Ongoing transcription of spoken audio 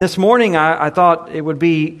This morning, I thought it would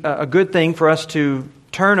be a good thing for us to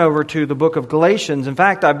turn over to the book of Galatians. In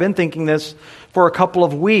fact, I've been thinking this for a couple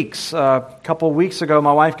of weeks. A couple of weeks ago,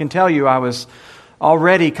 my wife can tell you, I was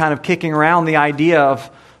already kind of kicking around the idea of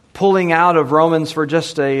pulling out of Romans for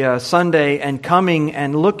just a Sunday and coming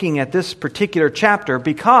and looking at this particular chapter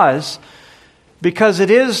because it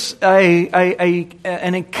is an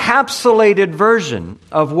encapsulated version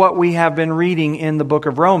of what we have been reading in the book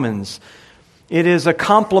of Romans. It is a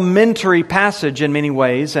complementary passage in many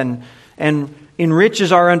ways and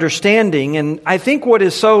enriches our understanding. And I think what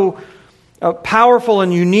is so powerful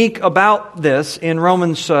and unique about this in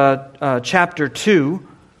Romans chapter 2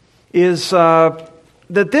 is that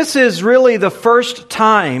this is really the first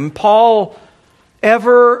time Paul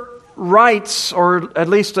ever writes, or at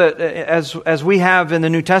least as we have in the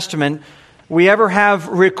New Testament, we ever have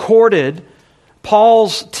recorded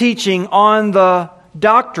Paul's teaching on the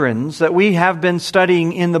doctrines that we have been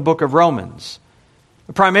studying in the book of Romans.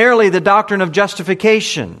 Primarily the doctrine of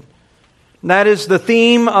justification. That is the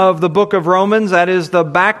theme of the book of Romans. That is the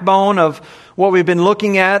backbone of what we've been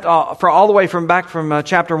looking at for all the way from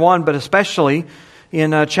chapter 1, but especially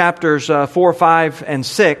in chapters 4, 5, and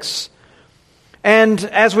 6. And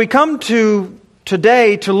as we come to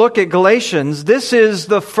today to look at Galatians, this is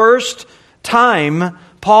the first time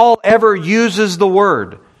Paul ever uses the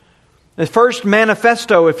word. The first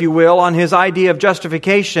manifesto, if you will, on his idea of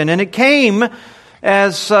justification. And it came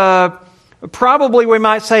as probably we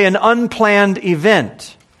might say an unplanned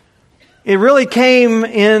event. It really came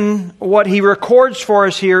in what he records for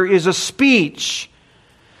us here is a speech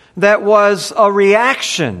that was a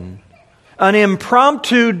reaction, an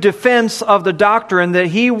impromptu defense of the doctrine that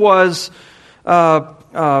he was,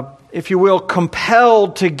 if you will,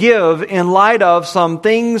 compelled to give in light of some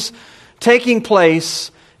things taking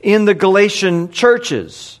place in the Galatian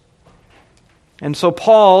churches. And so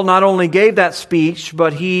Paul not only gave that speech,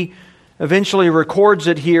 but he eventually records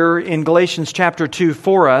it here in Galatians chapter 2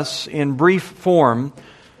 for us in brief form,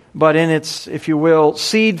 but in its, if you will,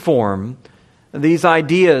 seed form, these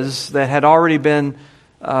ideas that had already been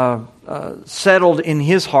settled in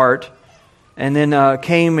his heart and then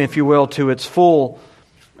came, if you will, to its full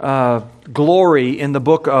glory in the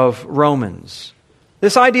book of Romans.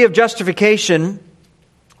 This idea of justification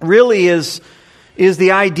really is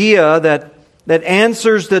the idea that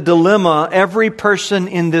answers the dilemma every person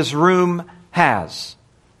in this room has.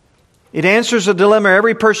 It answers the dilemma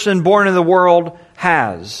every person born in the world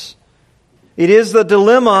has. It is the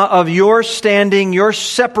dilemma of your standing, your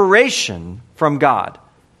separation from God.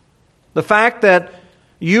 The fact that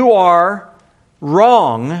you are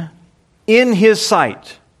wrong in His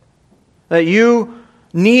sight. That you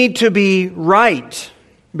need to be right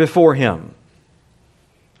before Him.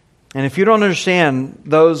 And if you don't understand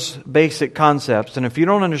those basic concepts, and if you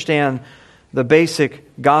don't understand the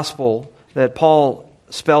basic gospel that Paul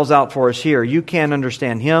spells out for us here, you can't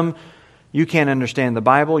understand Him, you can't understand the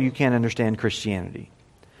Bible, you can't understand Christianity.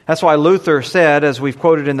 That's why Luther said, as we've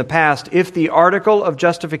quoted in the past, if the article of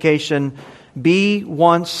justification be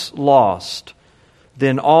once lost,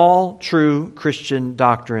 then all true Christian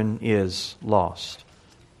doctrine is lost.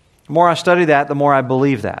 The more I study that, the more I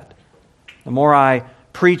believe that. The more I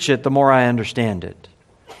preach it, the more I understand it.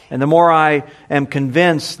 And the more I am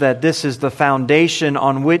convinced that this is the foundation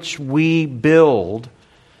on which we build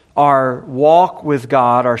our walk with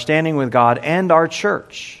God, our standing with God, and our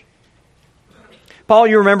church. Paul,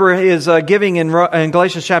 you remember, is giving in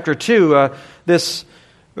Galatians chapter 2 this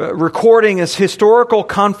recording, this historical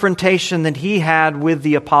confrontation that he had with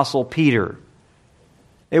the Apostle Peter.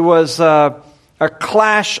 It was a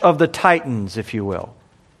clash of the titans, if you will,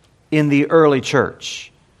 in the early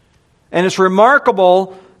church. And it's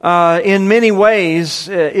remarkable in many ways,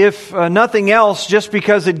 if nothing else, just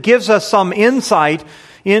because it gives us some insight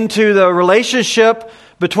into the relationship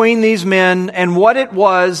between these men and what it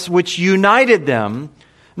was which united them.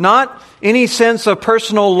 Not any sense of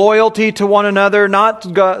personal loyalty to one another, not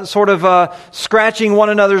scratching one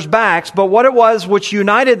another's backs, but what it was which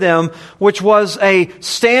united them, which was a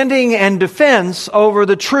standing and defense over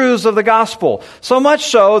the truths of the gospel. So much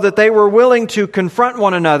so that they were willing to confront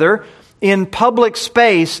one another in public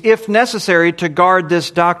space, if necessary, to guard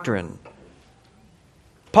this doctrine.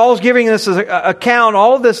 Paul's giving this as an account,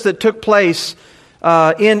 all of this that took place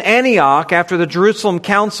in Antioch after the Jerusalem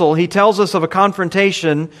Council. He tells us of a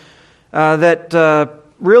confrontation that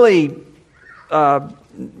really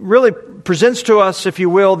presents to us, if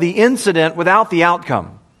you will, the incident without the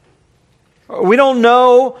outcome. We don't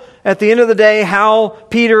know at the end of the day how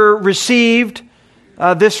Peter received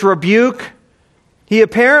this rebuke. He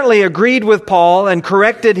apparently agreed with Paul and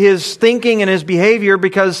corrected his thinking and his behavior,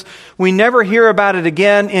 because we never hear about it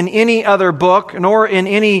again in any other book, nor in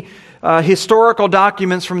any historical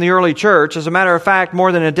documents from the early church. As a matter of fact,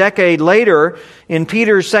 more than a decade later, in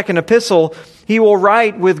Peter's second epistle, he will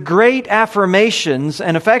write with great affirmations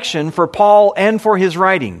and affection for Paul and for his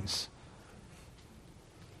writings.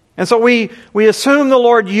 And so we assume the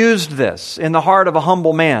Lord used this in the heart of a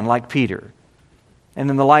humble man like Peter and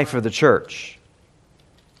in the life of the church.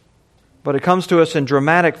 But it comes to us in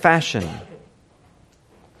dramatic fashion.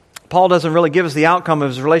 Paul doesn't really give us the outcome of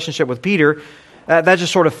his relationship with Peter. That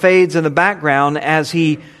just sort of fades in the background as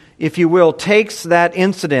he, if you will, takes that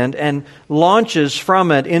incident and launches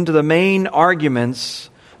from it into the main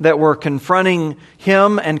arguments that were confronting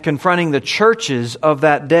him and confronting the churches of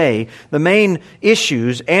that day. The main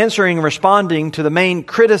issues, answering and responding to the main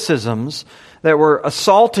criticisms that were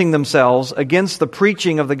assaulting themselves against the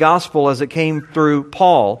preaching of the gospel as it came through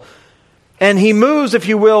Paul. And he moves, if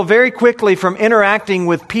you will, very quickly from interacting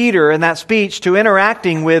with Peter in that speech to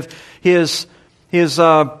interacting with his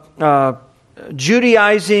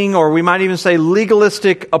Judaizing, or we might even say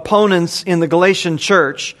legalistic opponents in the Galatian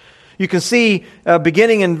church. You can see,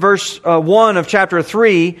 beginning in verse 1 of chapter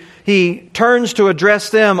 3, he turns to address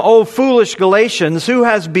them. "O foolish Galatians, who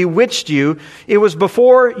has bewitched you? It was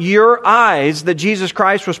before your eyes that Jesus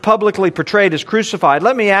Christ was publicly portrayed as crucified.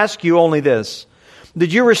 Let me ask you only this.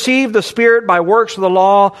 Did you receive the Spirit by works of the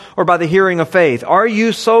law or by the hearing of faith? Are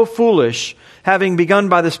you so foolish? Having begun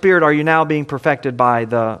by the Spirit, are you now being perfected by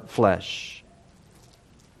the flesh?"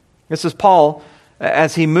 This is Paul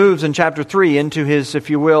as he moves in chapter 3 into his, if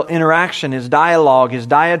you will, interaction, his dialogue, his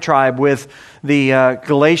diatribe with the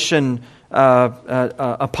Galatian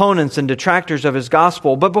opponents and detractors of his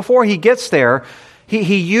gospel. But before he gets there,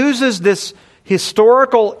 he uses this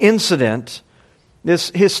historical incident,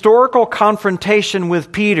 this historical confrontation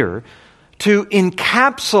with Peter, to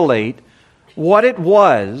encapsulate what it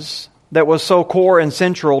was that was so core and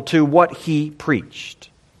central to what he preached.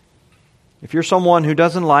 If you're someone who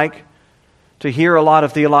doesn't like to hear a lot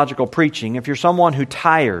of theological preaching, if you're someone who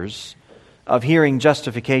tires of hearing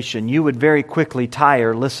justification, you would very quickly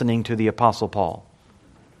tire listening to the Apostle Paul.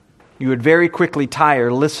 You would very quickly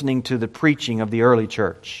tire listening to the preaching of the early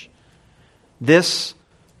church. This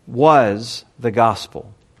was the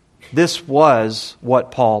gospel. This was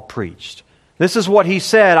what Paul preached. This is what he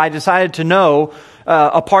said, "I decided to know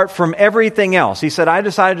apart from everything else." He said, "I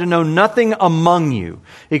decided to know nothing among you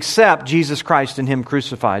except Jesus Christ and Him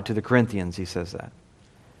crucified," to the Corinthians. He says that.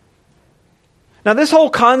 Now this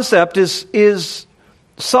whole concept is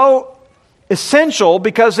so essential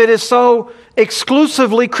because it is so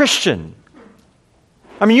exclusively Christian.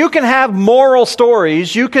 I mean, you can have moral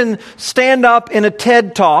stories. You can stand up in a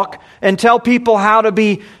TED Talk and tell people how to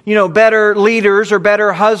be, better leaders or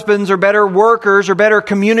better husbands or better workers or better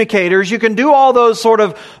communicators. You can do all those sort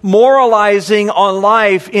of moralizing on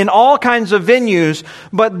life in all kinds of venues.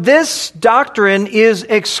 But this doctrine is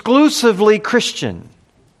exclusively Christian.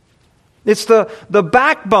 It's the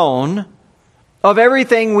backbone of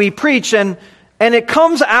everything we preach, and it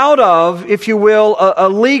comes out of, if you will, a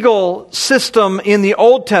legal system in the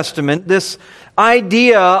Old Testament, this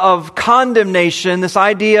idea of condemnation, this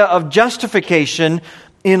idea of justification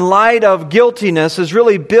in light of guiltiness is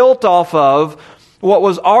really built off of what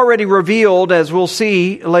was already revealed, as we'll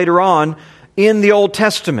see later on, in the Old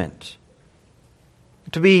Testament.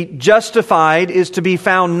 To be justified is to be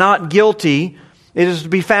found not guilty. It is to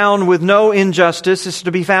be found with no injustice. It's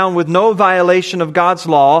to be found with no violation of God's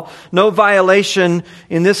law, no violation,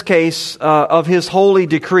 in this case, of His holy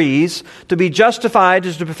decrees. To be justified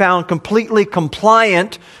is to be found completely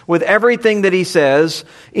compliant with everything that He says,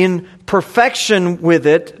 in perfection with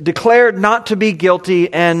it, declared not to be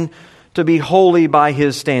guilty, and to be holy by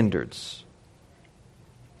His standards.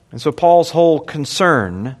 And so Paul's whole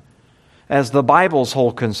concern, as the Bible's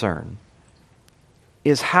whole concern,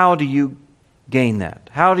 is how do you gain that?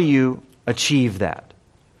 How do you achieve that?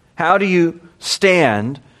 How do you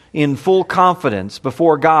stand in full confidence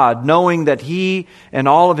before God, knowing that He and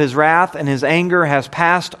all of His wrath and His anger has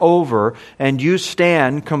passed over, and you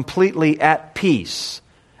stand completely at peace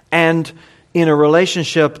and in a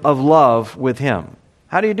relationship of love with Him?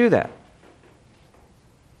 How do you do that?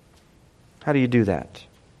 How do you do that?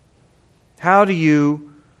 How do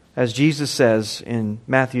you, as Jesus says in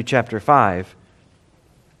Matthew chapter 5,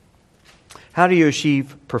 how do you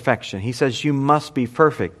achieve perfection? He says, you must be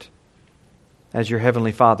perfect as your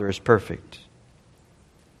heavenly Father is perfect.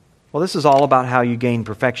 Well, this is all about how you gain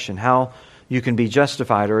perfection, how you can be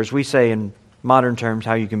justified, or as we say in modern terms,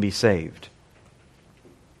 how you can be saved.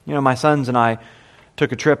 My sons and I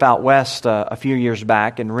took a trip out west a few years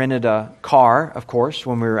back and rented a car, of course,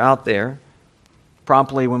 when we were out there.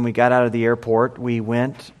 Promptly when we got out of the airport, we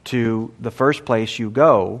went to the first place you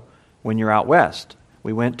go when you're out west.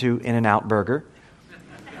 We went to In-N-Out Burger.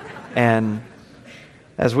 And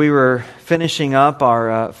as we were finishing up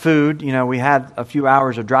our food, we had a few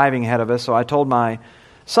hours of driving ahead of us, so I told my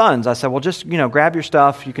sons, I said, well, just, grab your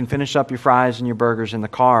stuff. You can finish up your fries and your burgers in the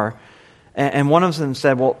car. And one of them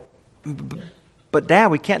said, well, but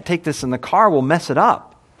Dad, we can't take this in the car. We'll mess it up.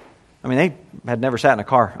 I mean, they had never sat in a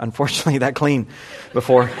car, unfortunately, that clean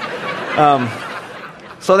before.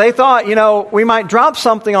 So they thought, we might drop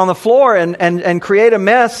something on the floor and create a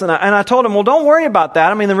mess. And I told them, well, don't worry about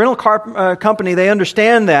that. I mean, the rental car company, they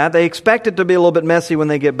understand that. They expect it to be a little bit messy when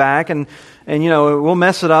they get back. And we'll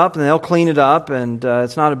mess it up and they'll clean it up. And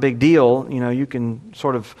it's not a big deal. You can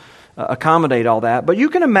sort of accommodate all that. But you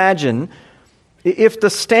can imagine if the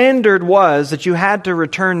standard was that you had to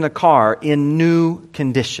return the car in new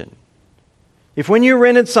condition. If when you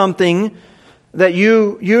rented something that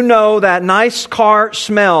that nice car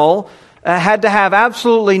smell had to have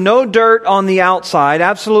absolutely no dirt on the outside,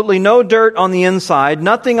 absolutely no dirt on the inside,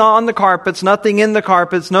 nothing on the carpets, nothing in the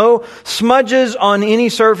carpets, no smudges on any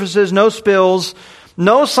surfaces, no spills,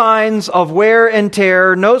 no signs of wear and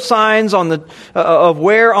tear, no signs of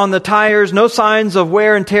wear on the tires, no signs of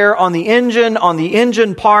wear and tear on the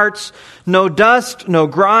engine parts, no dust, no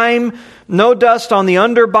grime, no dust on the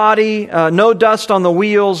underbody, no dust on the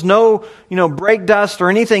wheels, no, brake dust or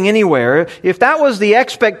anything anywhere. If that was the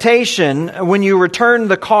expectation when you return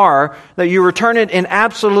the car, that you return it in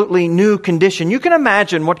absolutely new condition, you can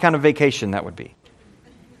imagine what kind of vacation that would be.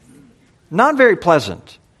 Not very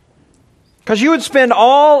pleasant. Because you would spend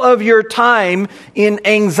all of your time in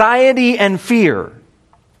anxiety and fear.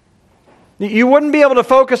 You wouldn't be able to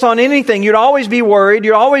focus on anything. You'd always be worried.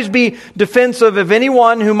 You'd always be defensive of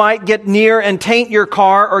anyone who might get near and taint your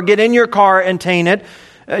car or get in your car and taint it.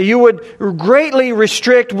 You would greatly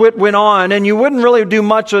restrict what went on, and you wouldn't really do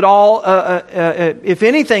much at all, if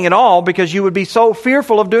anything at all, because you would be so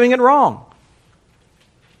fearful of doing it wrong.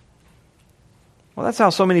 Well, that's how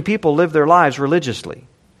so many people live their lives religiously.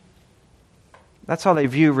 That's how they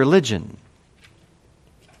view religion.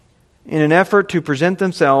 In an effort to present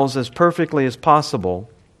themselves as perfectly as possible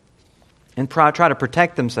and try to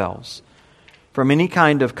protect themselves from any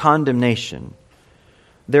kind of condemnation,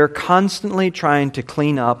 they're constantly trying to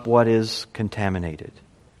clean up what is contaminated.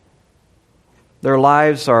 Their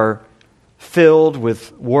lives are filled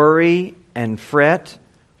with worry and fret.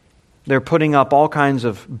 They're putting up all kinds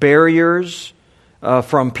of barriers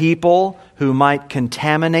from people who might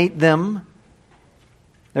contaminate them.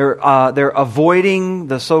 They're avoiding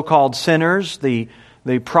the so-called sinners, the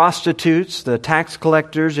prostitutes, the tax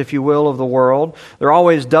collectors, if you will, of the world. They're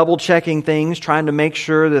always double-checking things, trying to make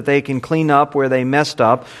sure that they can clean up where they messed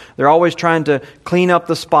up. They're always trying to clean up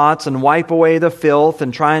the spots and wipe away the filth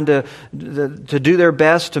and trying to do their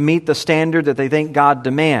best to meet the standard that they think God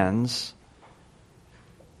demands,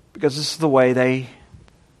 because this is the way they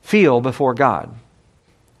feel before God.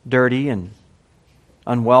 Dirty and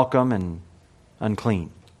unwelcome and unclean.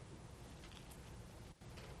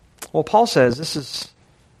 Well, Paul says this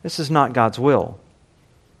is not God's will.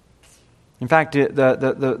 In fact,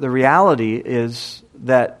 the reality is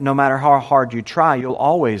that no matter how hard you try, you'll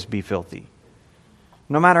always be filthy.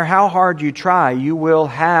 No matter how hard you try, you will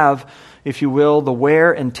have, if you will, the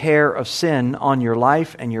wear and tear of sin on your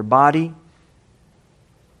life and your body.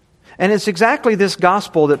 And it's exactly this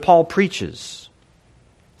gospel that Paul preaches.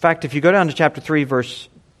 In fact, if you go down to chapter 3, verse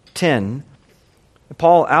 10,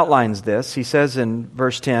 Paul outlines this. He says in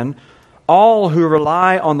verse 10, all who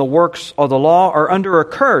rely on the works of the law are under a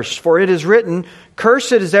curse, for it is written,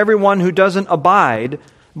 cursed is everyone who doesn't abide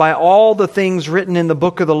by all the things written in the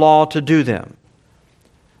book of the law to do them.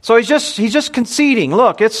 So he's just conceding,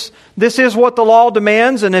 look, this is what the law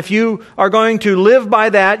demands, and if you are going to live by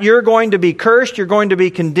that, you're going to be cursed, you're going to be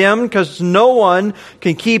condemned, because no one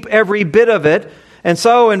can keep every bit of it. And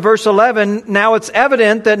so in verse 11, now it's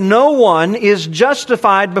evident that no one is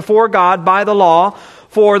justified before God by the law,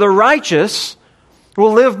 for the righteous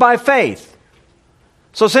will live by faith.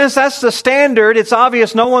 So since that's the standard, it's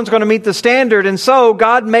obvious no one's going to meet the standard. And so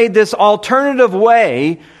God made this alternative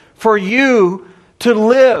way for you to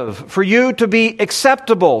live, for you to be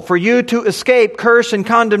acceptable, for you to escape curse and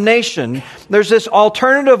condemnation. There's this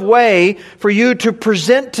alternative way for you to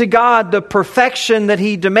present to God the perfection that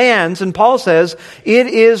He demands. And Paul says it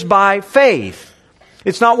is by faith.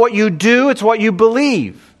 It's not what you do, it's what you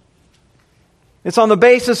believe. It's on the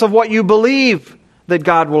basis of what you believe that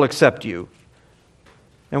God will accept you.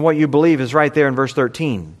 And what you believe is right there in verse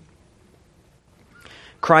 13.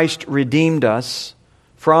 Christ redeemed us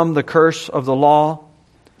from the curse of the law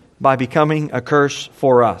by becoming a curse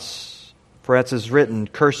for us. For as is written,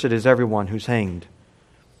 cursed is everyone who's hanged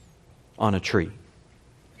on a tree.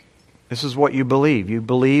 This is what you believe. You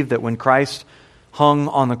believe that when Christ hung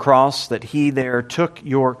on the cross, that He there took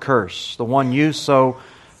your curse, the one you so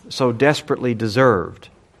desperately deserved.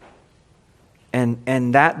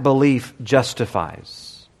 And that belief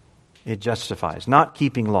justifies. It justifies, not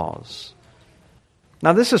keeping laws.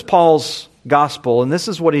 Now this is Paul's gospel, and this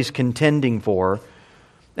is what he's contending for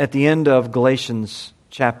at the end of Galatians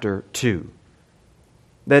chapter 2.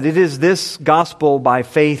 That it is this gospel by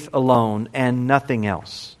faith alone and nothing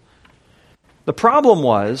else. The problem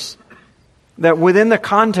was that within the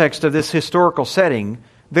context of this historical setting,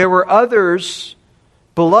 there were others,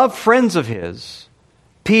 beloved friends of his,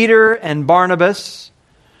 Peter and Barnabas,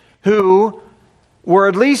 who were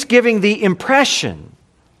at least giving the impression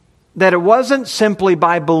that it wasn't simply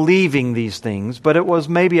by believing these things, but it was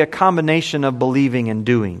maybe a combination of believing and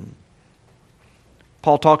doing.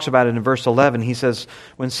 Paul talks about it in verse 11. He says,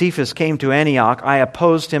 when Cephas came to Antioch, I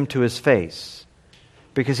opposed him to his face,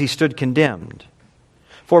 because he stood condemned.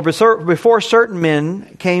 For before certain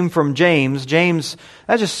men came from James,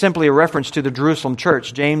 that's just simply a reference to the Jerusalem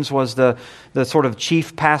church. James was the sort of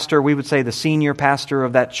chief pastor, we would say the senior pastor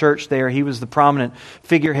of that church there. He was the prominent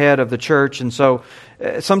figurehead of the church. And so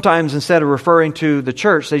sometimes instead of referring to the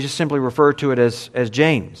church, they just simply refer to it as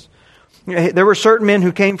James. There were certain men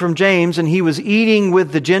who came from James, and he was eating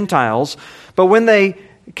with the Gentiles. But when they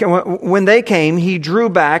came, he drew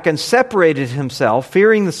back and separated himself,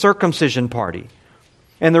 fearing the circumcision party.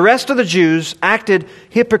 And the rest of the Jews acted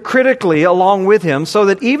hypocritically along with him, so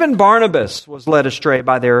that even Barnabas was led astray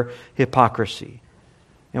by their hypocrisy.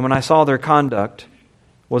 And when I saw their conduct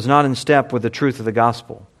was not in step with the truth of the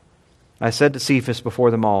gospel, I said to Cephas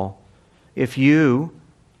before them all, if you,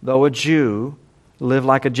 though a Jew, live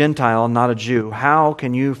like a Gentile and not a Jew, how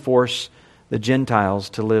can you force the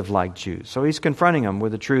Gentiles to live like Jews? So he's confronting them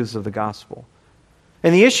with the truths of the gospel.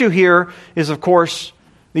 And the issue here is, of course,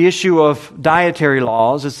 the issue of dietary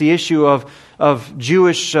laws. It's the issue of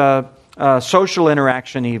Jewish social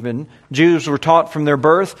interaction even. Jews were taught from their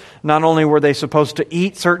birth, not only were they supposed to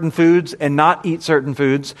eat certain foods and not eat certain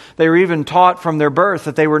foods, they were even taught from their birth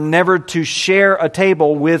that they were never to share a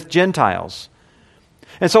table with Gentiles.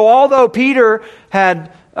 And so although Peter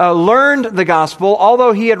had learned the gospel,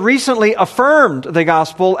 although he had recently affirmed the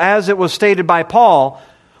gospel as it was stated by Paul,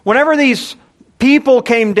 whenever these people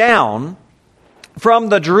came down from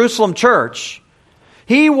the Jerusalem church,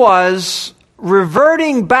 he was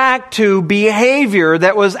reverting back to behavior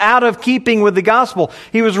that was out of keeping with the gospel.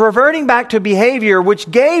 He was reverting back to behavior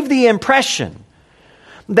which gave the impression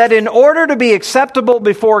that in order to be acceptable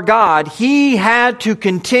before God, he had to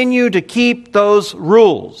continue to keep those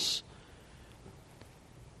rules.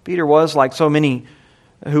 Peter was, like so many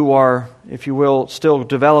who are, if you will, still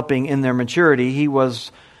developing in their maturity, he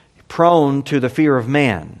was prone to the fear of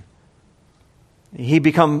man. He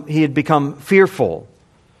had become fearful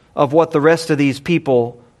of what the rest of these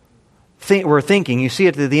people were thinking. You see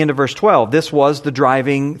it at the end of verse 12. This was the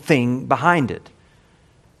driving thing behind it.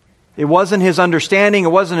 It wasn't his understanding.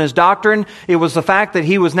 It wasn't his doctrine. It was the fact that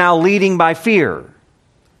he was now leading by fear.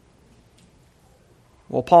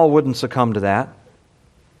 Well, Paul wouldn't succumb to that.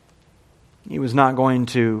 He was not going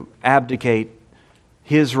to abdicate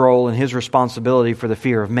his role and his responsibility for the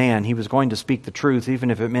fear of man. He was going to speak the truth, even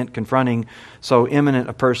if it meant confronting so eminent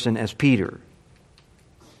a person as Peter.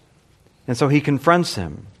 And so he confronts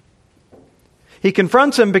him. He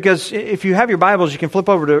confronts him because if you have your Bibles, you can flip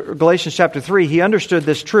over to Galatians chapter 3. He understood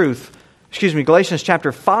this truth. Galatians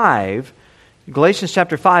chapter 5. Galatians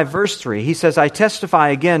chapter 5, verse 3. He says, I testify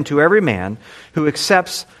again to every man who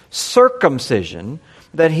accepts circumcision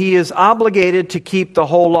that he is obligated to keep the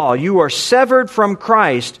whole law. You are severed from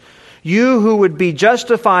Christ. You who would be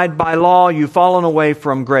justified by law, you've fallen away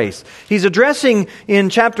from grace. He's addressing in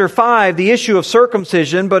chapter 5 the issue of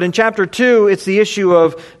circumcision, but in chapter 2 it's the issue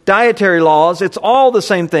of dietary laws. It's all the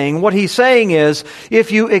same thing. What he's saying is,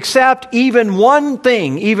 if you accept even one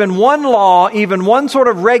thing, even one law, even one sort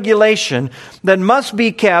of regulation that must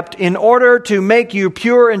be kept in order to make you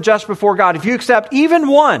pure and just before God, if you accept even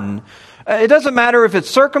one, it doesn't matter if it's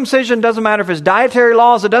circumcision, it doesn't matter if it's dietary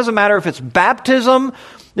laws, it doesn't matter if it's baptism,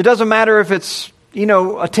 it doesn't matter if it's,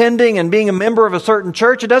 attending and being a member of a certain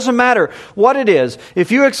church. It doesn't matter what it is.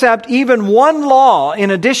 If you accept even one law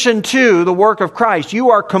in addition to the work of Christ,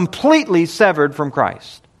 you are completely severed from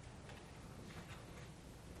Christ.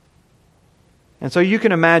 And so you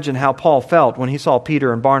can imagine how Paul felt when he saw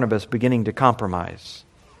Peter and Barnabas beginning to compromise,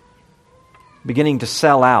 beginning to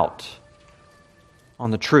sell out on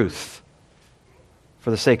the truth for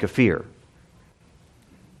the sake of fear.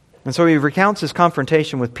 And so he recounts his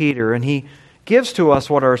confrontation with Peter, and he gives to us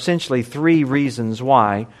what are essentially three reasons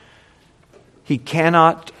why he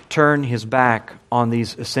cannot turn his back on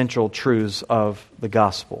these essential truths of the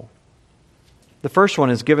gospel. The first one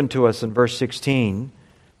is given to us in verse 16,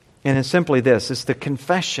 and it's simply this. It's the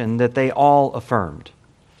confession that they all affirmed.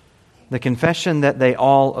 The confession that they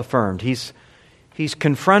all affirmed. He's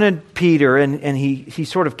confronted Peter, and he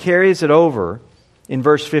sort of carries it over in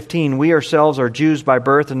verse 15. We ourselves are Jews by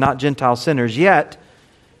birth and not Gentile sinners, yet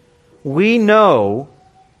we know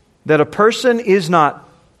that a person is not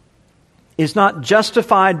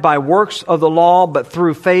justified by works of the law, but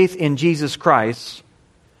through faith in Jesus Christ.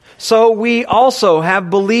 So we also have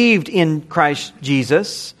believed in Christ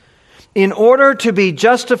Jesus, in order to be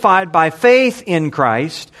justified by faith in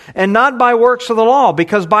Christ, and not by works of the law,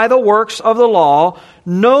 because by the works of the law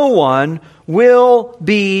no one will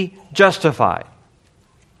be justified.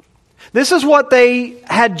 This is what they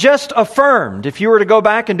had just affirmed. If you were to go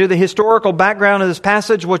back and do the historical background of this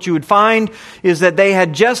passage, what you would find is that they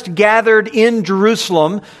had just gathered in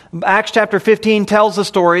Jerusalem. Acts chapter 15 tells the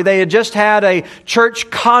story. They had just had a church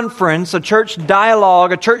conference, a church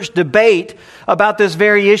dialogue, a church debate about this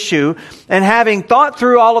very issue. And having thought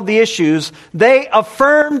through all of the issues, they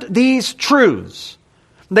affirmed these truths.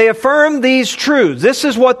 They affirmed these truths. This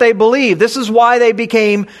is what they believed. This is why they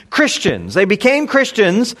became Christians. They became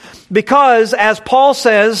Christians because, as Paul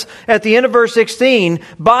says at the end of verse 16,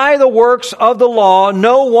 by the works of the law,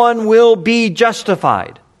 no one will be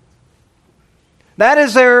justified. That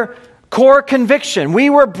is their core conviction. We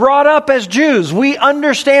were brought up as Jews. We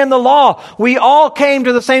understand the law. We all came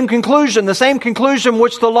to the same conclusion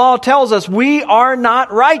which the law tells us. We are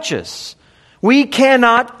not righteous. We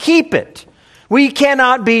cannot keep it. We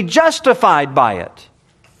cannot be justified by it.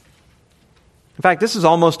 In fact, this is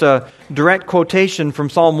almost a direct quotation from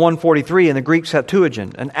Psalm 143 in the Greek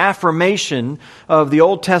Septuagint, an affirmation of the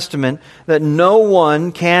Old Testament that no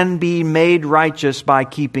one can be made righteous by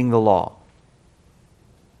keeping the law.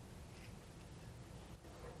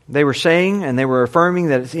 They were saying and they were affirming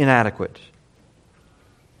that it's inadequate.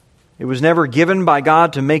 It was never given by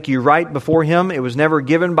God to make you right before Him. It was never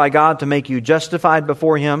given by God to make you justified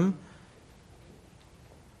before Him.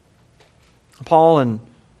 Paul and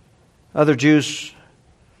other Jews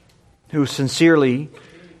who sincerely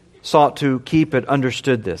sought to keep it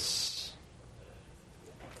understood this.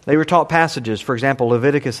 They were taught passages, for example,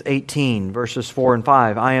 Leviticus 18, verses 4 and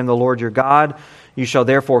 5. I am the Lord your God. You shall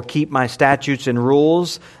therefore keep my statutes and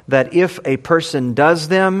rules, that if a person does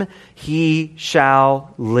them, he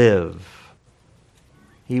shall live.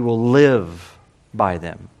 He will live by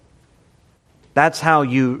them. That's how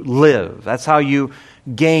you live. That's how you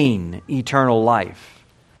gain eternal life.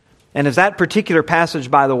 And as that particular passage,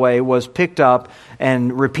 by the way, was picked up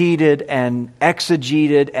and repeated and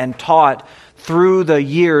exegeted and taught through the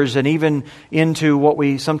years and even into what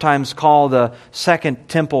we sometimes call the Second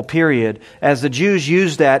Temple period, as the Jews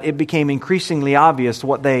used that, it became increasingly obvious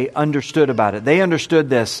what they understood about it. They understood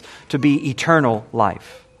this to be eternal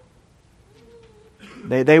life.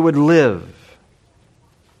 They would live.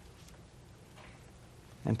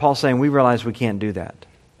 And Paul's saying, we realize we can't do that.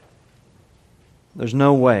 There's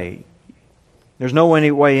no way. There's no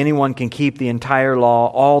way anyone can keep the entire law,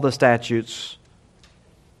 all the statutes,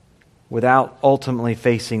 without ultimately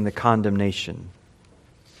facing the condemnation.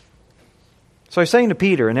 So he's saying to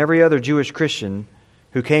Peter and every other Jewish Christian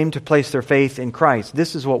who came to place their faith in Christ,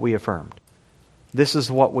 this is what we affirmed. This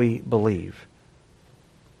is what we believe.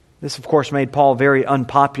 This, of course, made Paul very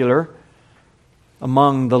unpopular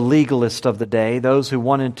among the legalists of the day, those who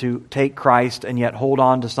wanted to take Christ and yet hold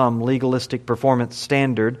on to some legalistic performance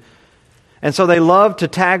standard. And so they loved to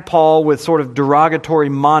tag Paul with sort of derogatory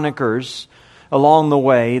monikers along the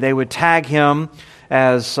way. They would tag him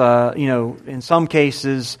as, in some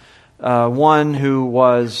cases, one who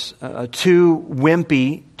was too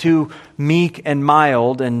wimpy, too meek and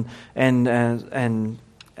mild, and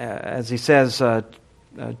as he says,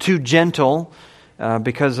 too gentle.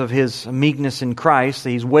 Because of his meekness in Christ.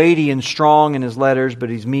 He's weighty and strong in his letters,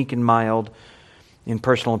 but he's meek and mild in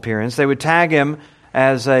personal appearance. They would tag him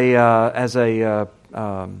as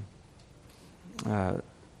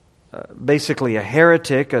basically a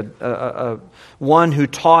heretic, one who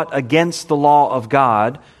taught against the law of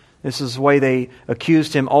God. This is the way they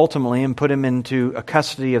accused him ultimately and put him into a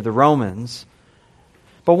custody of the Romans.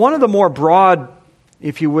 But one of the more broad,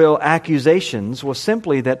 if you will, accusations was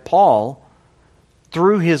simply that Paul,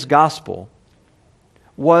 through his gospel,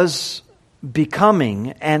 was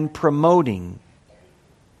becoming and promoting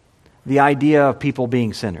the idea of people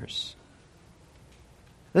being sinners.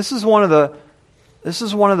 This is one of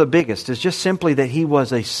the biggest. It's just simply that he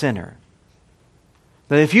was a sinner.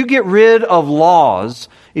 That if you get rid of laws,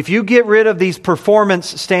 if you get rid of these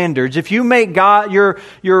performance standards, if you make God your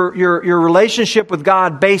relationship with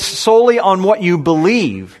God based solely on what you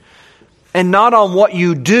believe and not on what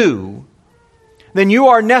you do, then you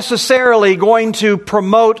are necessarily going to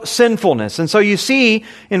promote sinfulness. And so you see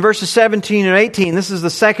in verses 17 and 18, this is the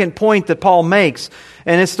second point that Paul makes,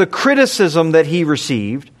 and it's the criticism that he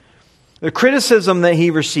received. The criticism that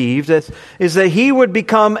he received is that he would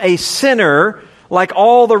become a sinner like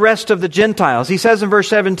all the rest of the Gentiles. He says in verse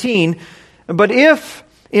 17, "But if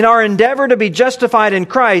in our endeavor to be justified in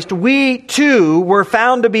Christ, we too were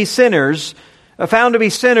found to be sinners,"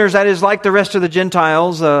 that is, like the rest of the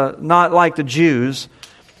Gentiles, not like the Jews,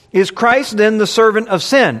 "is Christ then the servant of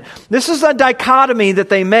sin?" This is a dichotomy that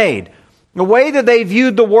they made. The way that they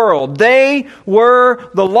viewed the world. They were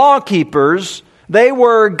the law keepers, they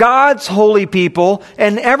were God's holy people,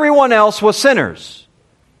 and everyone else was sinners.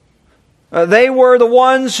 They were the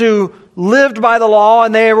ones who lived by the law,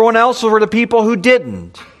 and everyone else were the people who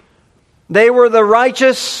didn't. They were the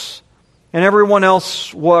righteous, and everyone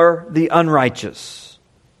else were the unrighteous.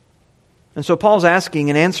 And so Paul's asking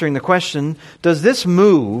and answering the question, does this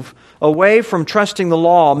move away from trusting the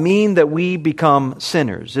law mean that we become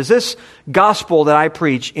sinners? Is this gospel that I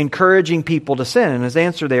preach encouraging people to sin? And his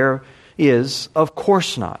answer there is, of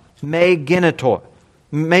course not. Me genita.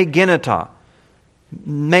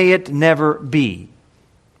 May it never be.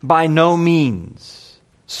 By no means.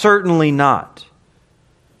 Certainly not.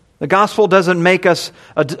 The gospel doesn't make us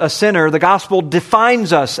a sinner. The gospel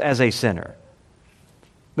defines us as a sinner.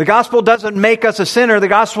 The gospel doesn't make us a sinner. The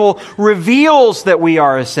gospel reveals that we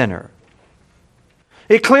are a sinner.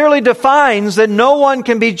 It clearly defines that no one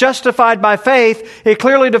can be justified by faith. It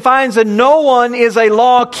clearly defines that no one is a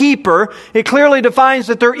law keeper. It clearly defines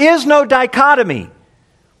that there is no dichotomy.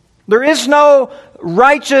 There is no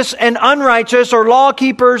righteous and unrighteous, or law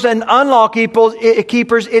keepers and unlaw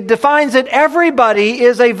keepers. It defines that everybody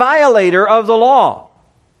is a violator of the law.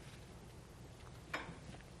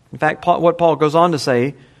 In fact, what Paul goes on to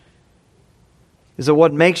say is that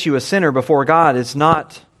what makes you a sinner before God is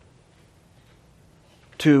not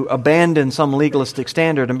to abandon some legalistic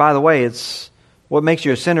standard. And by the way, it's what makes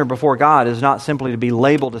you a sinner before God is not simply to be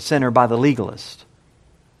labeled a sinner by the legalist.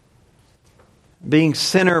 Being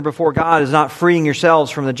sinner before God is not freeing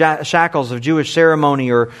yourselves from the shackles of Jewish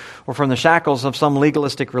ceremony or from the shackles of some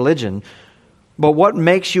legalistic religion. But what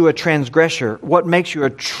makes you a transgressor, what makes you a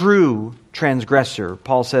true transgressor,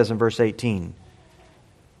 Paul says in verse 18,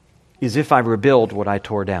 is if I rebuild what I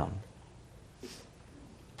tore down.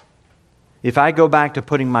 If I go back to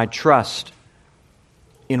putting my trust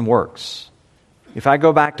in works, if I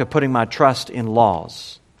go back to putting my trust in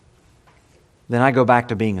laws, then I go back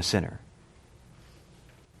to being a sinner.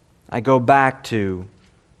 I go back to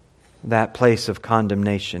that place of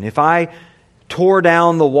condemnation. If I tore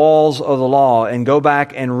down the walls of the law and go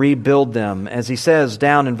back and rebuild them, as he says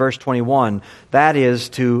down in verse 21, that is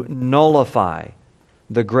to nullify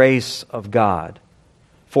the grace of God.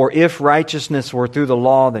 For if righteousness were through the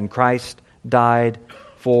law, then Christ died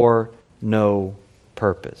for no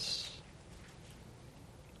purpose.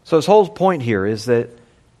 So his whole point here is that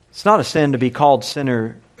it's not a sin to be called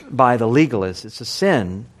sinner by the legalist. It's a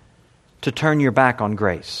sin to turn your back on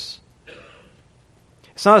grace.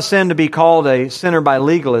 It's not a sin to be called a sinner by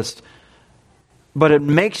legalist, but it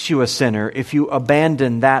makes you a sinner if you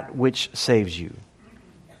abandon that which saves you.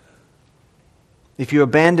 If you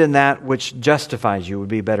abandon that which justifies you, would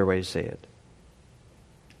be a better way to say it.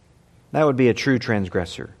 That would be a true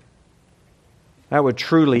transgressor. That would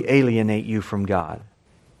truly alienate you from God.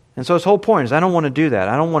 And so his whole point is, I don't want to do that.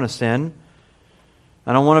 I don't want to sin.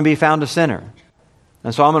 I don't want to be found a sinner.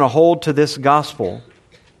 And so I'm going to hold to this gospel.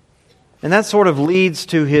 And that sort of leads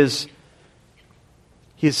to his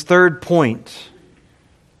third point.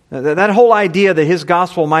 That whole idea that his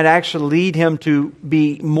gospel might actually lead him to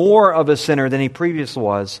be more of a sinner than he previously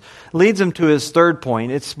was, leads him to his third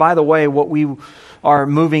point. It's, by the way, what we are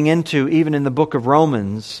moving into even in the book of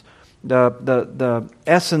Romans, the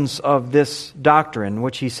essence of this doctrine,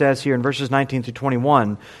 which he says here in verses 19 through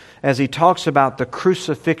 21, as he talks about the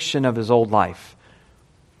crucifixion of his old life.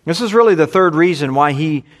 This is really the third reason why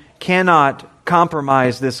he cannot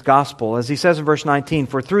compromise this gospel. As he says in verse 19,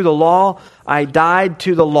 "For through the law I died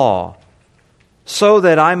to the law, so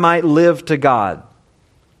that I might live to God."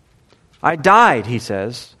 I died, he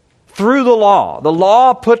says, through the law. The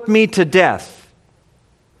law put me to death.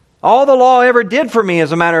 All the law ever did for me,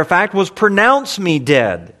 as a matter of fact, was pronounce me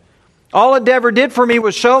dead. All it ever did for me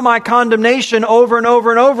was show my condemnation over and over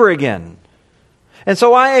and over again. And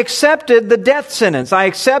so I accepted the death sentence. I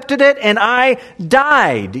accepted it and I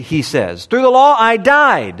died, he says. Through the law, I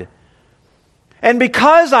died. And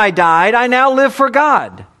because I died, I now live for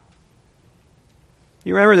God.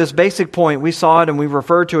 You remember this basic point. We saw it and we've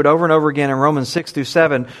referred to it over and over again in Romans 6 through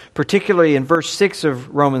 7, particularly in verse 6 of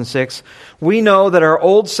Romans 6. We know that our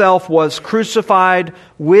old self was crucified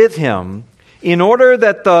with Him in order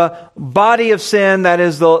that the body of sin, that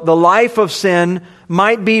is the life of sin,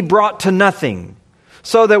 might be brought to nothing,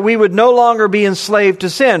 so that we would no longer be enslaved to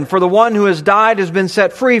sin. For the one who has died has been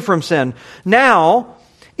set free from sin. Now,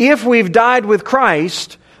 if we've died with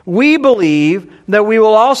Christ, we believe that we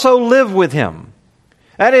will also live with Him.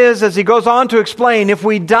 That is, as he goes on to explain, if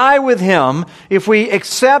we die with Him, if we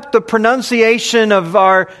accept the pronunciation of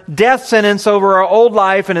our death sentence over our old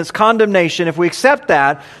life and its condemnation, if we accept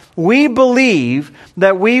that, we believe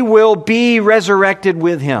that we will be resurrected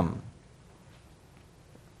with Him.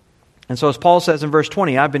 And so as Paul says in verse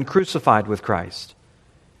 20, I've been crucified with Christ.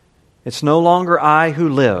 It's no longer I who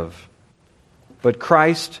live, but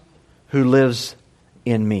Christ who lives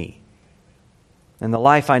in me. And the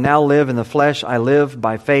life I now live in the flesh, I live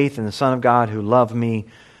by faith in the Son of God who loved me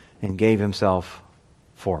and gave Himself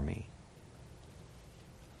for me.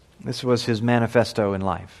 This was his manifesto in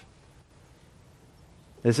life.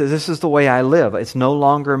 This is the way I live. It's no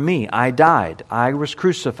longer me. I died. I was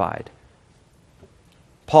crucified.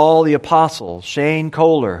 Paul the Apostle, Shane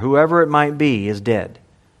Kohler, whoever it might be, is dead.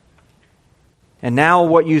 And now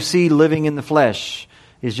what you see living in the flesh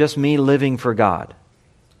is just me living for God.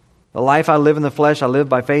 The life I live in the flesh, I live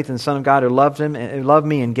by faith in the Son of God who loved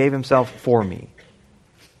me and gave Himself for me.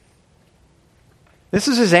 This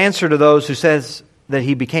is his answer to those who says that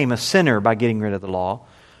he became a sinner by getting rid of the law.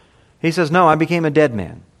 He says, no, I became a dead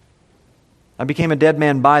man. I became a dead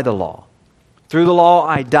man by the law. Through the law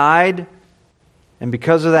I died, and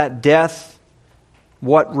because of that death,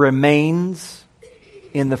 what remains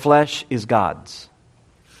in the flesh is God's.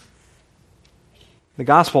 The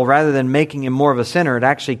gospel, rather than making him more of a sinner, it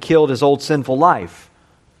actually killed his old sinful life.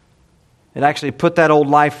 It actually put that old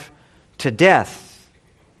life to death.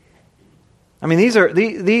 I mean, these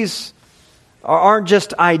aren't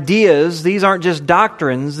just ideas. These aren't just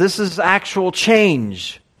doctrines. This is actual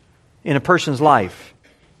change in a person's life.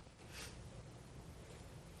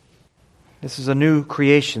 This is a new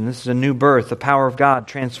creation. This is a new birth. The power of God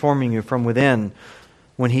transforming you from within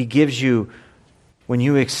when He gives you, when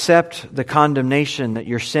you accept the condemnation that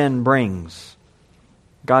your sin brings.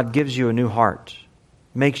 God gives you a new heart,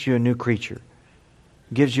 makes you a new creature,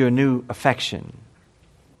 gives you a new affection,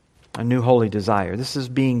 a new holy desire. This is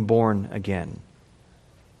being born again.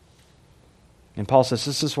 And Paul says,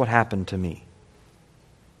 this is what happened to me.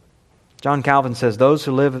 John Calvin says, those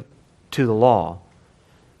who live to the law,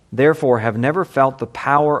 therefore, have never felt the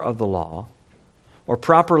power of the law or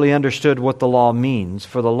properly understood what the law means,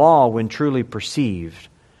 for the law, when truly perceived,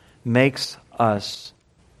 makes us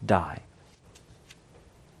die.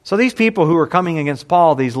 So these people who were coming against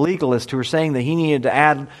Paul, these legalists who were saying that he needed to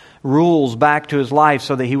add rules back to his life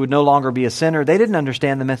so that he would no longer be a sinner, they didn't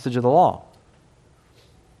understand the message of the law.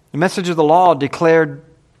 The message of the law declared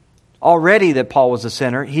already that Paul was a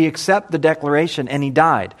sinner. He accepted the declaration and he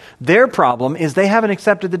died. Their problem is they haven't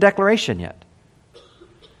accepted the declaration yet.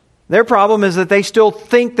 Their problem is that they still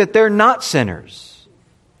think that they're not sinners.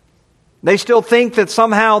 They still think that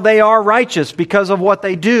somehow they are righteous because of what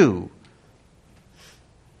they do,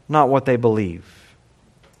 not what they believe.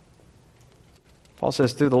 Paul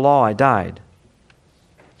says, through the law I died.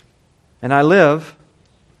 And I live,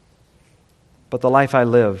 but the life I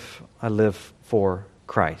live for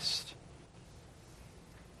Christ.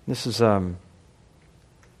 This is not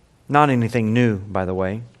anything new, by the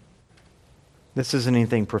way. This isn't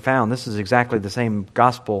anything profound. This is exactly the same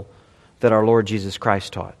gospel that our Lord Jesus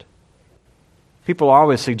Christ taught. People are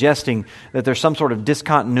always suggesting that there's some sort of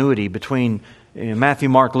discontinuity between Matthew,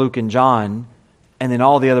 Mark, Luke, and John, and then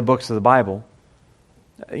all the other books of the Bible.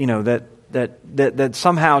 That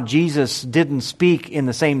somehow Jesus didn't speak in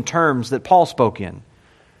the same terms that Paul spoke in.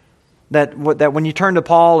 That when you turn to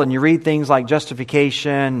Paul and you read things like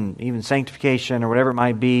justification, even sanctification, or whatever it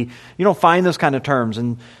might be, you don't find those kind of terms,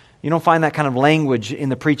 and you don't find that kind of language in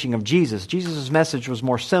the preaching of Jesus. Jesus' message was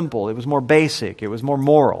more simple, it was more basic, it was more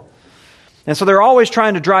moral. And so they're always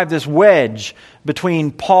trying to drive this wedge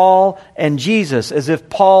between Paul and Jesus, as if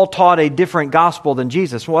Paul taught a different gospel than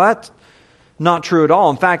Jesus. Well, that's not true at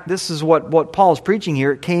all. In fact, this is what Paul is preaching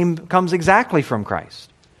here. It comes exactly from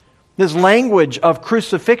Christ. This language of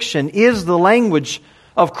crucifixion is the language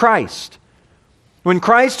of Christ. When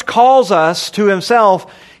Christ calls us to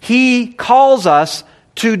Himself, He calls us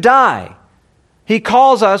to die. He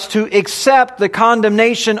calls us to accept the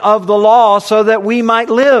condemnation of the law so that we might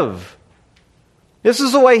live. This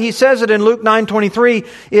is the way He says it in Luke 9:23.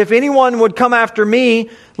 If anyone would come after me,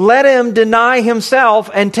 let him deny himself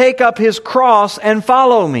and take up his cross and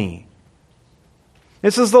follow me.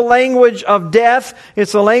 This is the language of death.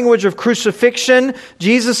 It's the language of crucifixion.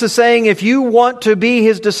 Jesus is saying if you want to be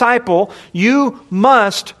His disciple, you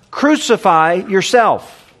must crucify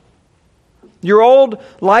yourself. Your old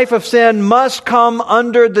life of sin must come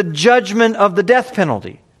under the judgment of the death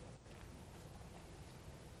penalty.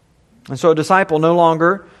 And so a disciple no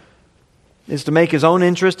longer is to make his own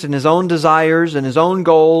interest and his own desires and his own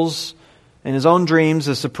goals and his own dreams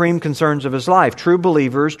the supreme concerns of his life. True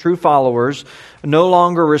believers, true followers, no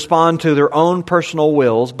longer respond to their own personal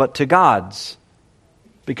wills, but to God's,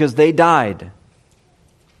 because they died.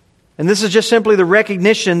 And this is just simply the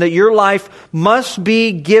recognition that your life must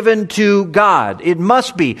be given to God. It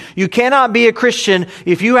must be. You cannot be a Christian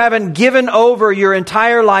if you haven't given over your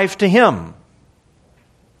entire life to Him.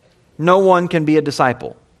 No one can be a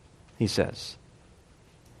disciple, He says,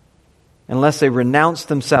 unless they renounce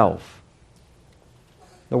themselves.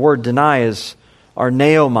 The word deny is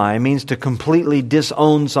arneomai. It means to completely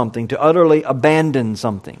disown something, to utterly abandon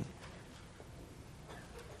something.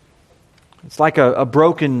 It's like a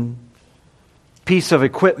broken piece of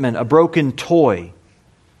equipment, a broken toy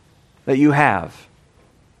that you have,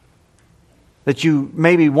 that you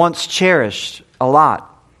maybe once cherished a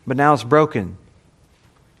lot, but now it's broken.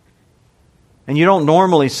 And you don't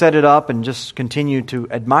normally set it up and just continue to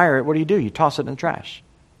admire it. What do? You toss it in the trash.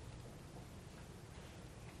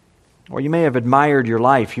 Or you may have admired your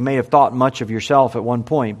life. You may have thought much of yourself at one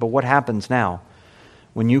point. But what happens now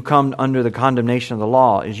when you come under the condemnation of the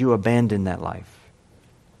law is you abandon that life.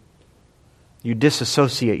 You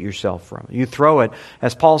disassociate yourself from it. You throw it,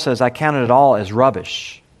 as Paul says, I counted it all as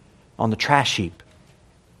rubbish on the trash heap.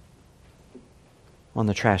 On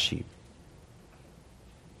the trash heap.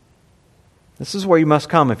 This is where you must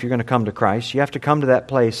come if you're going to come to Christ. You have to come to that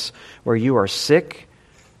place where you are sick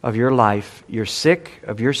of your life. You're sick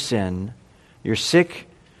of your sin. You're sick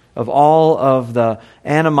of all of the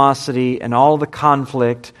animosity and all the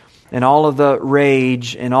conflict and all of the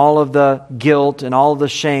rage and all of the guilt and all of the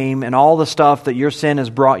shame and all the stuff that your sin has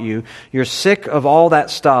brought you. You're sick of all that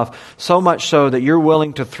stuff, so much so that you're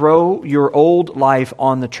willing to throw your old life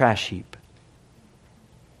on the trash heap.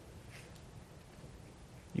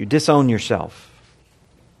 You disown yourself.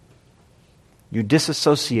 You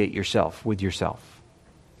disassociate yourself with yourself.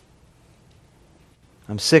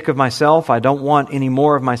 I'm sick of myself. I don't want any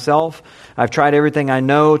more of myself. I've tried everything I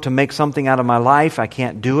know to make something out of my life. I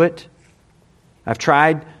can't do it. I've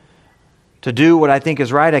tried to do what I think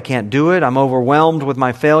is right. I can't do it. I'm overwhelmed with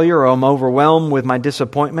my failure, or I'm overwhelmed with my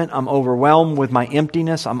disappointment. I'm overwhelmed with my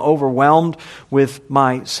emptiness. I'm overwhelmed with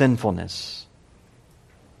my sinfulness.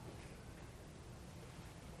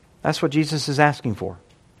 That's what Jesus is asking for.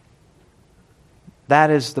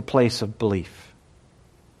 That is the place of belief.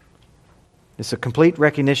 It's a complete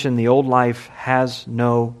recognition the old life has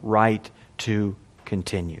no right to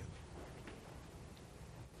continue.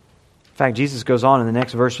 In fact, Jesus goes on in the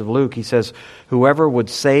next verse of Luke. He says, whoever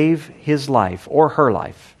would save his life or her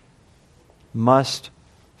life must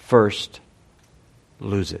first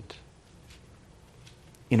lose it.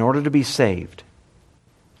 In order to be saved,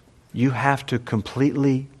 you have to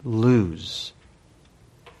completely lose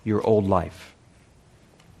your old life.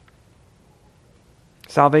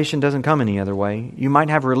 Salvation doesn't come any other way. You might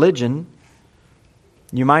have religion.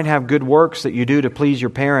 You might have good works that you do to please your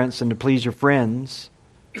parents and to please your friends.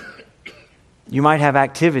 You might have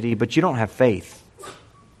activity, but you don't have faith.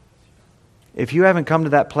 If you haven't come to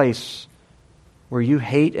that place where you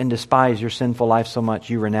hate and despise your sinful life so much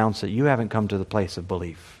you renounce it, you haven't come to the place of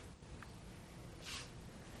belief.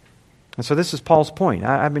 And so this is Paul's point.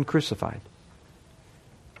 I've been crucified.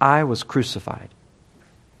 I was crucified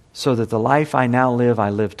so that the life I now live, I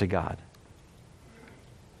live to God.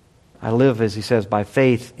 I live, as he says, by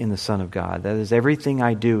faith in the Son of God. That is, everything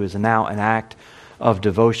I do is now an act of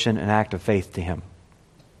devotion, an act of faith to Him.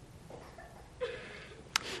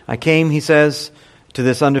 I came, he says, to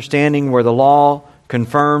this understanding where the law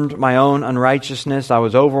confirmed my own unrighteousness. I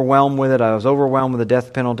was overwhelmed with it. I was overwhelmed with the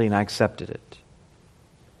death penalty, and I accepted it.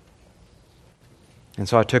 And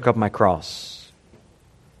so I took up my cross.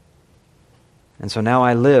 And so now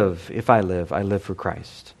I live, if I live for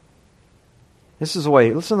Christ. This is the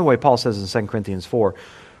way, listen to the way Paul says in 2 Corinthians 4.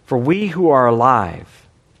 For we who are alive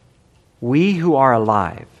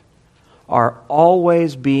are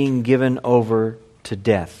always being given over to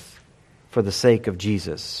death for the sake of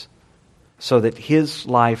Jesus, so that His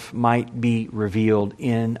life might be revealed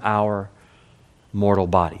in our mortal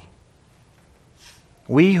body.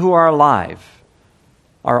 We who are alive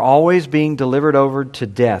are always being delivered over to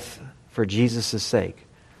death for Jesus' sake,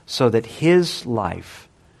 so that His life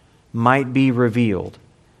might be revealed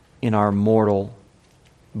in our mortal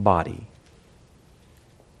body.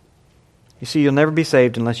 You see, you'll never be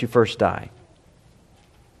saved unless you first die.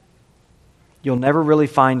 You'll never really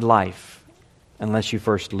find life unless you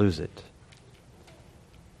first lose it.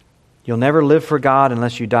 You'll never live for God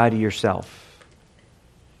unless you die to yourself.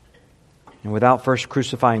 And without first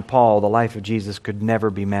crucifying Paul, the life of Jesus could never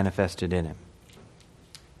be manifested in him.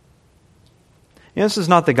 This is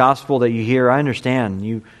not the gospel that you hear. I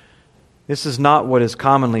understand. This is not what is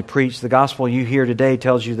commonly preached. The gospel you hear today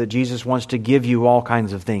tells you that Jesus wants to give you all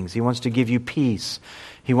kinds of things. He wants to give you peace.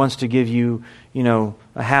 He wants to give you,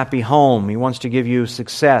 a happy home. He wants to give you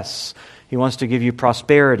success. He wants to give you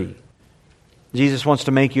prosperity. Jesus wants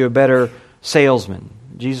to make you a better salesman.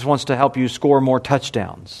 Jesus wants to help you score more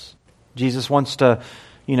touchdowns. Jesus wants to,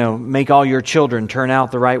 make all your children turn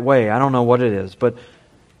out the right way. I don't know what it is, but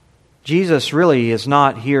Jesus really is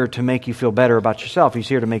not here to make you feel better about yourself. He's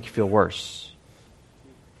here to make you feel worse,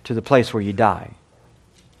 to the place where you die.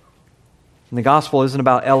 And the gospel isn't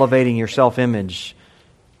about elevating your self-image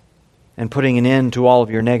and putting an end to all of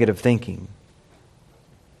your negative thinking.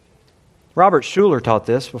 Robert Schuller taught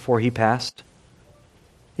this before he passed.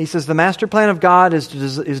 He says, the master plan of God is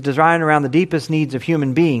designed around the deepest needs of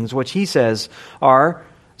human beings, which he says are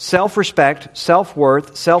self-respect,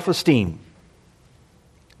 self-worth, self-esteem.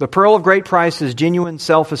 The pearl of great price is genuine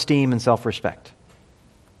self-esteem and self-respect.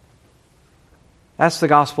 That's the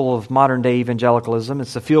gospel of modern-day evangelicalism.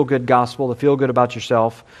 It's the feel-good gospel, the feel-good about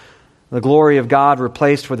yourself. The glory of God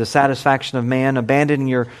replaced for the satisfaction of man. Abandoning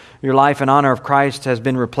your life in honor of Christ has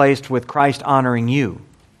been replaced with Christ honoring you.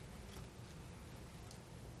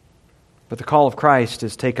 But the call of Christ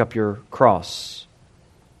is take up your cross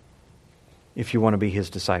if you want to be His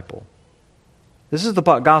disciple. This is the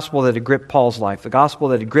gospel that had gripped Paul's life. The gospel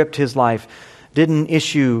that had gripped his life didn't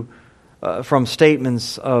issue from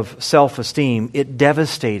statements of self-esteem. It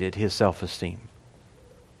devastated his self-esteem.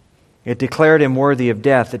 It declared him worthy of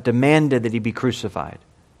death. It demanded that he be crucified.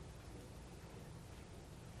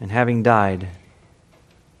 And having died,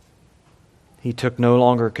 he took no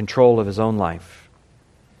longer control of his own life,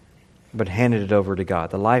 but handed it over to God.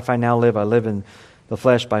 The life I now live, I live in the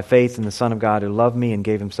flesh by faith in the Son of God who loved me and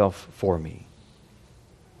gave Himself for me.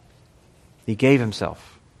 He gave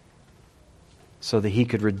Himself so that He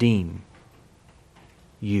could redeem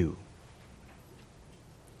you.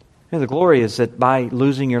 And the glory is that by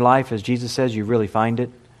losing your life, as Jesus says, you really find it.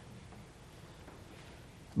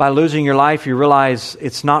 By losing your life, you realize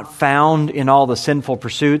it's not found in all the sinful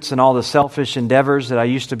pursuits and all the selfish endeavors that I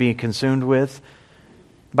used to be consumed with.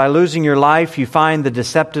 By losing your life, you find the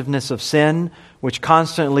deceptiveness of sin, which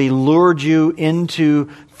constantly lured you into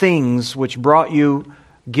things which brought you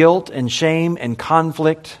guilt and shame and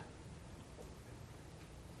conflict.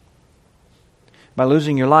 By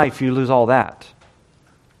losing your life, you lose all that.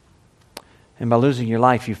 And by losing your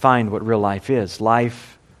life, you find what real life is.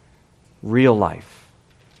 Life, real life,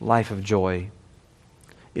 life of joy,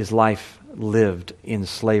 is life lived in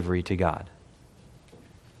slavery to God.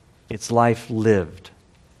 It's life lived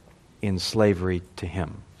in slavery to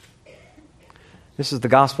Him. This is the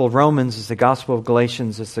gospel of Romans, it's the gospel of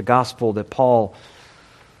Galatians, it's the gospel that Paul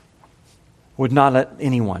would not let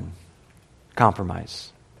anyone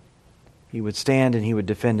compromise. He would stand and he would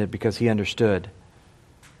defend it because he understood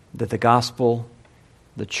that the gospel,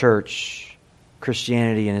 the church,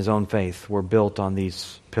 Christianity, and his own faith were built on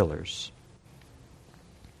these pillars.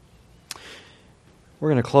 We're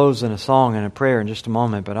going to close in a song and a prayer in just a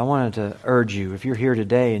moment, but I wanted to urge you, if you're here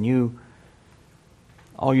today and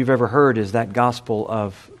all you've ever heard is that gospel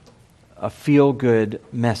of a feel-good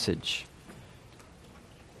message,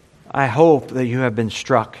 I hope that you have been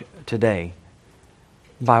struck today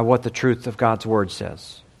by what the truth of God's Word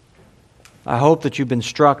says. I hope that you've been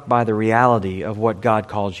struck by the reality of what God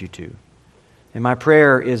calls you to. And my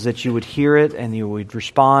prayer is that you would hear it and you would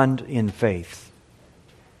respond in faith.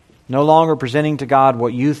 No longer presenting to God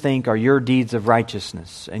what you think are your deeds of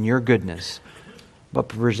righteousness and your goodness, but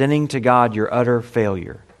presenting to God your utter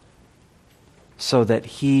failure so that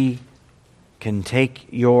He can take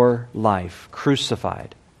your life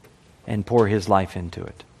crucified and pour His life into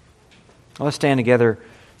it. Let's stand together.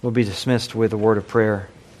 We'll be dismissed with a word of prayer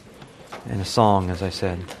and a song, as I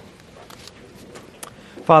said.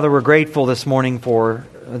 Father, we're grateful this morning for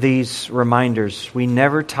these reminders. We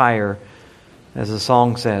never tire, as the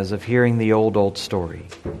song says, of hearing the old story.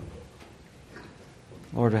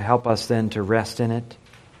 Lord, help us then to rest in it.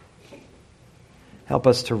 Help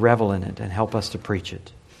us to revel in it and help us to preach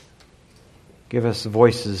it. Give us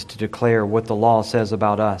voices to declare what the law says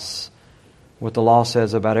about us, what the law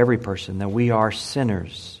says about every person, that we are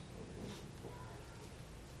sinners.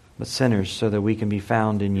 But sinners so that we can be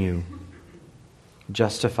found in you,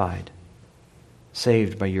 justified,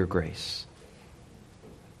 saved by your grace.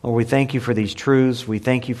 Lord, we thank you for these truths. We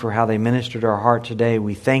thank you for how they ministered to our heart today.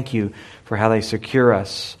 We thank you for how they secure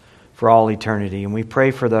us for all eternity. And we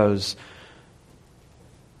pray for those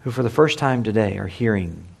who for the first time today are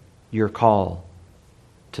hearing your call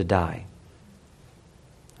to die.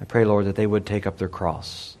 I pray, Lord, that they would take up their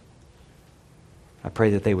cross. I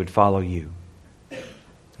pray that they would follow you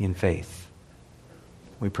in faith.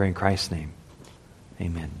 We pray in Christ's name.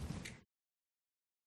 Amen.